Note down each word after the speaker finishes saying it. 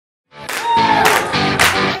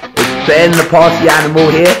Ben, the party animal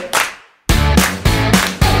here.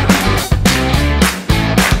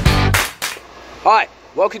 Hi,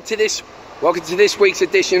 welcome to this week's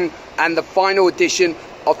edition and the final edition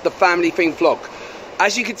of the Family Thing vlog.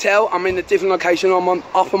 As you can tell, I'm in a different location. I'm on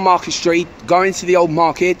Upper Market Street, going to the old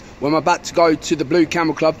market where I'm about to go to the Blue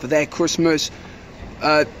Camel Club for their Christmas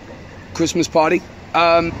party.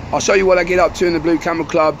 I'll show you what I get up to in the Blue Camel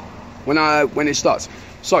Club when it starts.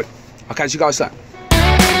 So, I'll catch you guys there.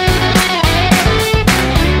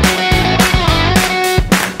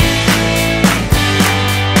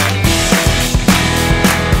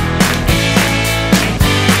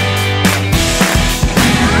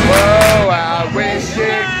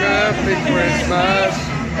 Christmas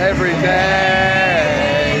every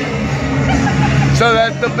day, so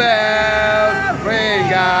let the bells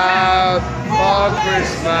ring out for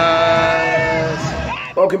Christmas.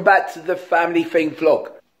 Welcome back to the Family Thing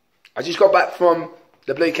vlog. I just got back from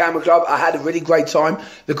the Blue Camel Club. I had a really great time.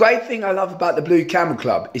 The great thing I love about the Blue Camel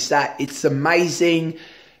Club is that it's amazing,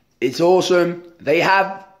 it's awesome. They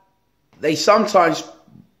sometimes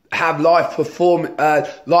have live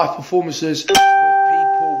performances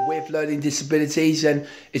with learning disabilities, and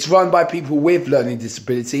it's run by people with learning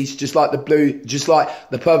disabilities, just like the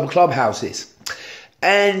Purple Clubhouse is.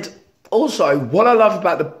 And also, what I love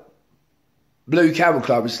about the Blue Camel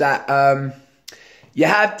Club is that you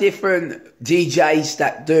have different DJs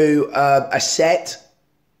that do a set,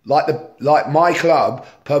 like my club,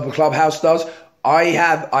 Purple Clubhouse does.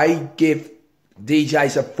 I give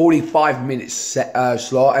DJs a 45-minute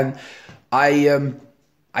slot, and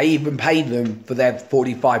I even paid them for their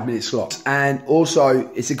 45-minute slots. And also,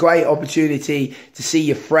 it's a great opportunity to see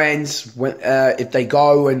your friends if they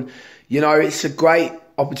go, and it's a great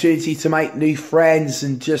opportunity to make new friends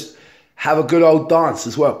and just have a good old dance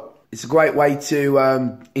as well. It's a great way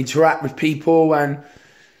to interact with people, and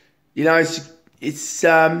it's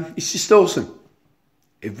just awesome.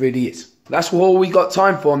 It really is. That's all we got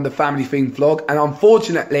time for on the Family Thing vlog, and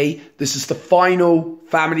unfortunately, this is the final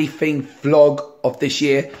Family Thing vlog of this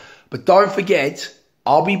year. But don't forget,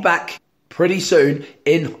 I'll be back pretty soon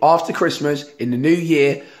after Christmas in the new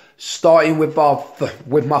year, starting with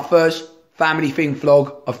my first Family Thing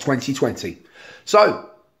vlog of 2020. So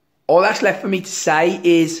all that's left for me to say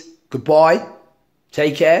is goodbye,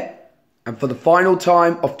 take care, and for the final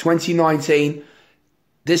time of 2019,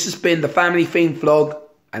 this has been the Family Thing vlog.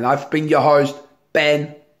 And I've been your host,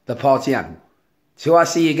 Ben, the party animal. Till I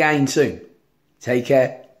see you again soon. Take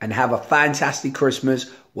care and have a fantastic Christmas,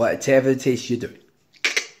 whatever it is you're doing.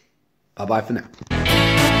 Bye-bye for now.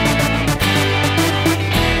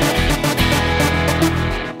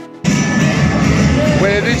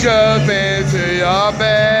 When you jump into your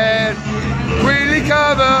bed, really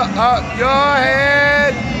cover up your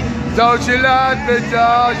head. Don't you lock the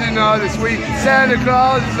doors, the sweet Santa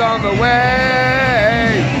Claus is on the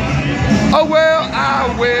way. Oh well, I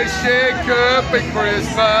wish it could be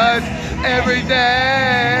Christmas every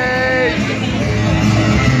day.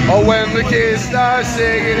 Oh, when the kids start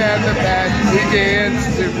singing and the band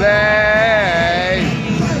begins to play.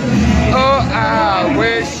 Oh, I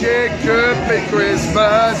wish it could be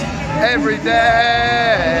Christmas every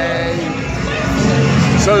day.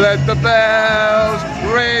 So let the bells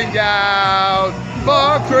ring out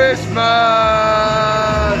for Christmas.